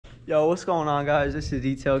Yo, what's going on, guys? This is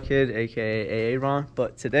Detail Kid, aka Aaron.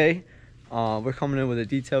 But today, we're coming in with a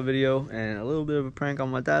detail video and a little bit of a prank on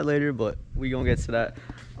my dad later, but we gonna get to that.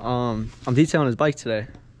 I'm detailing his bike today.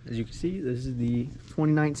 As you can see, this is the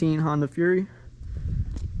 2019 Honda Fury.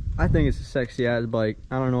 I think it's a sexy ass bike.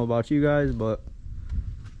 I don't know about you guys, but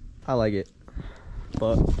I like it.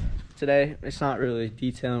 But today, it's not really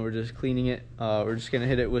detailing, we're just cleaning it. We're just gonna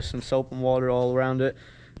hit it with some soap and water all around it.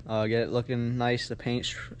 Get it looking nice, the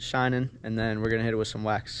paint shining, and then we're gonna hit it with some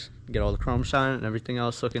wax. Get all the chrome shining and everything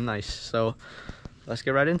else looking nice. So let's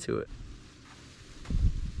get right into it.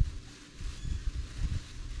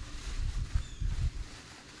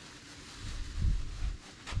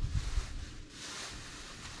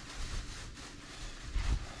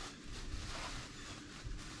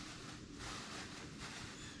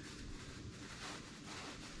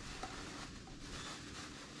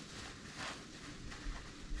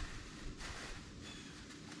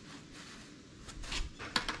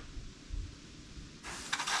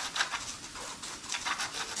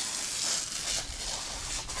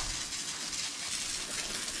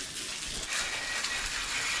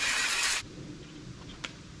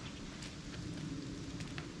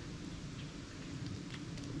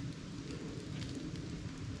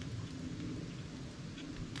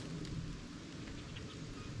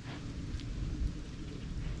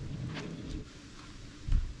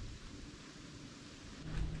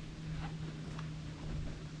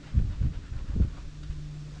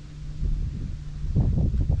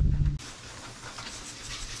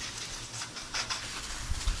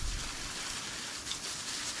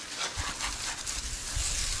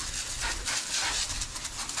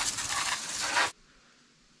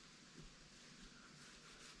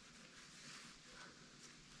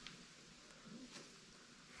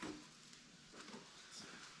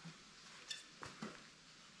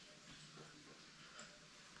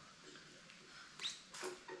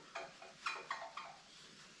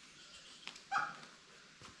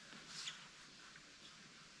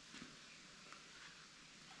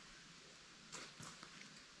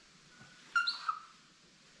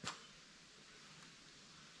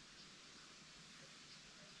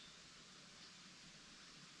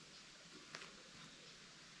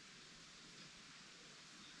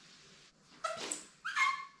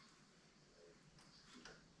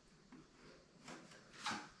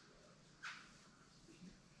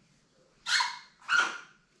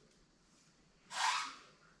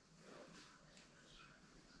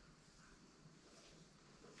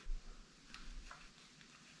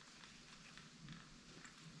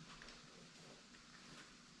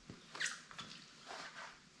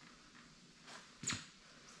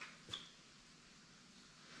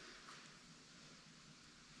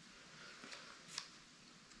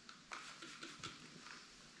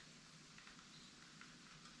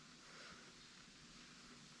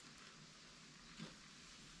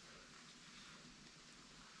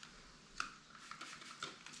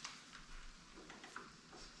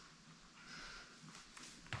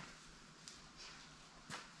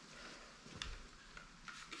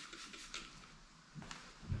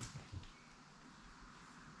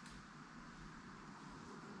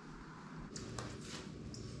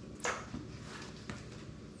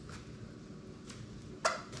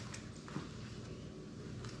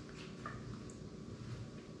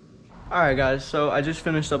 Alright guys, so I just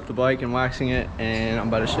finished up the bike and waxing it, and I'm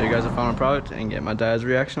about to show you guys the final product and get my dad's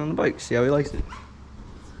reaction on the bike. See how he likes it.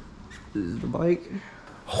 This is the bike.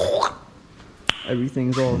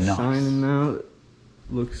 Everything's all shining now.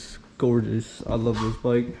 Looks gorgeous. I love this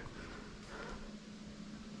bike.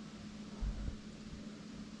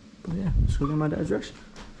 But yeah, let's go get my dad's reaction.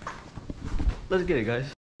 Let's get it,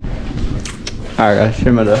 guys. Alright guys,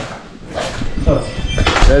 here my dad.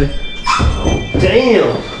 Ready?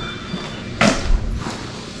 Damn!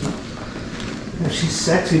 She's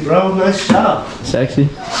sexy, bro. Nice job. Sexy?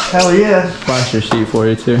 Hell yeah. Flash your seat for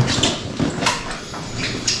you too.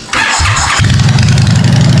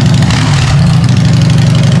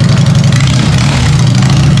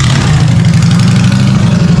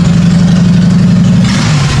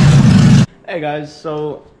 Hey guys,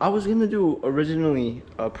 so I was gonna do originally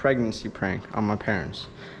a pregnancy prank on my parents,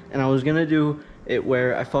 and I was gonna do it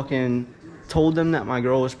where I fucking told them that my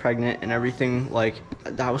girl was pregnant and everything. Like,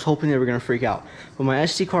 I was hoping they were gonna freak out, but my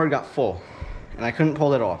SD card got full and I couldn't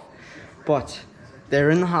pull it off. But they're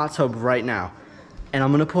in the hot tub right now, and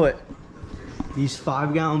I'm gonna put these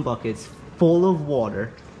 5-gallon buckets full of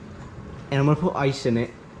water, and I'm gonna put ice in it,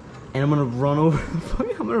 and I'm gonna run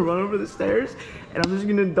over the stairs, and I'm just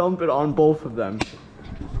gonna dump it on both of them.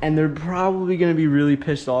 And they're probably gonna be really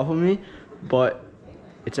pissed off with me, but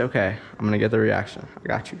It's okay. I'm gonna get the reaction. I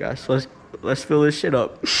got you guys. Let's fill this shit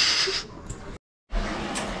up.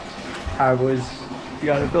 Alright, boys. You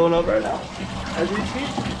got it filling up right now. As we speak.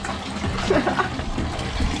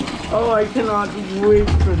 Oh, I cannot wait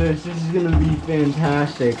for this. This is gonna be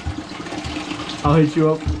fantastic. I'll hit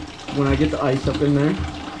you up when I get the ice up in there.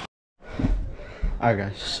 Alright,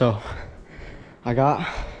 guys. So I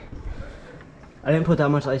didn't put that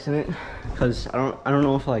much ice in it because I don't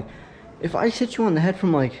know if ice hits you on the head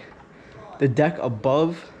from like the deck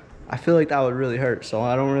above, I feel like that would really hurt. So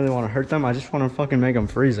I don't really want to hurt them. I just want to fucking make them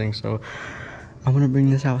freezing. So I'm gonna bring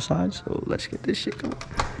this outside. So let's get this shit going.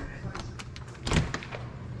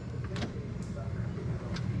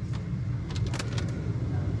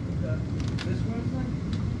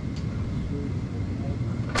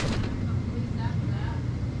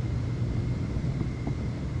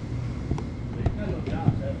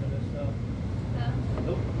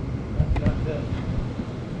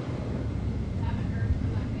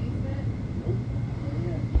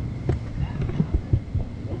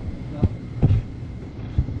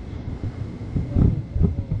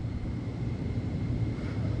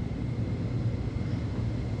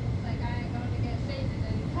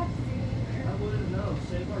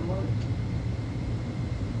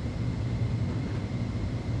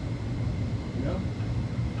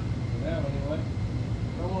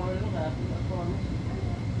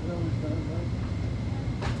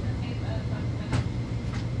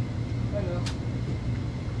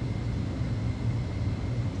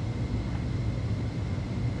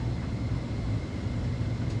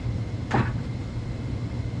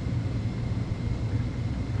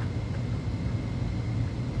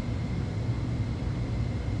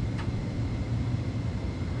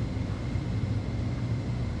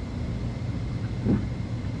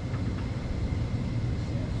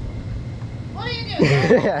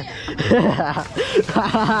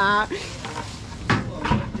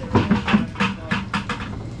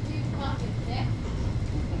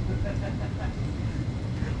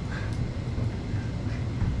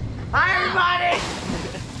 Hi, everybody!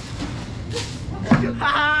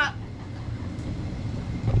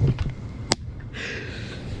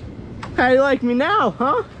 How you like me now,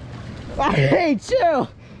 huh? I hate you!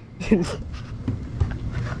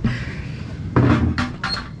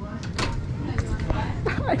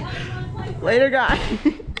 Later, guys.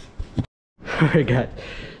 Alright, guys.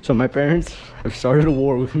 So my parents have started a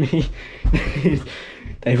war with me.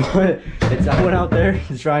 I went out there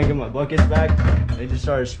to try and get my buckets back. They just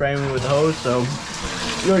started spraying me with the hose. So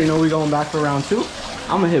you already know we're going back for round 2.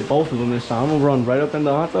 I'm gonna hit both of them this time. I'm gonna run right up in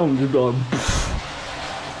the hot tub and just go.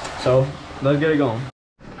 So let's get it going.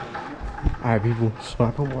 Alright, people. So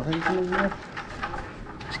I put water in there.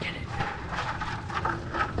 Let's get it.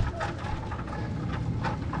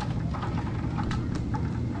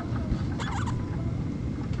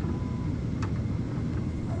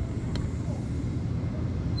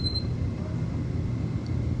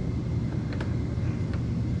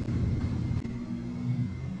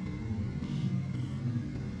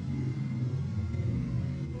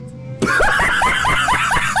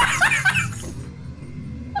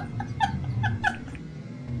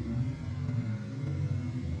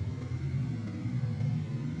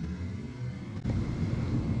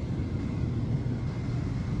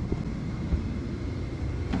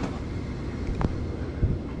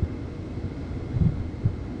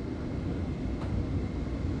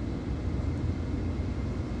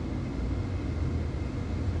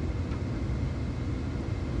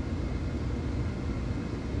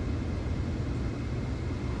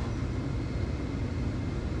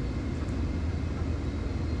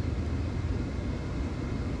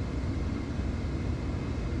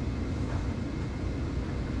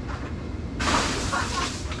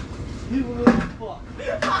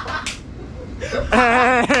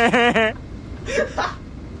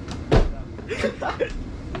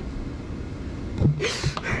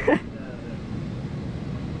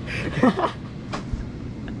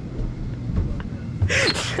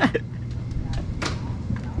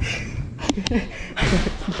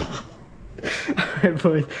 Alright,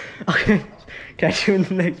 boys. Okay, catch you in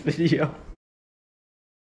the next video.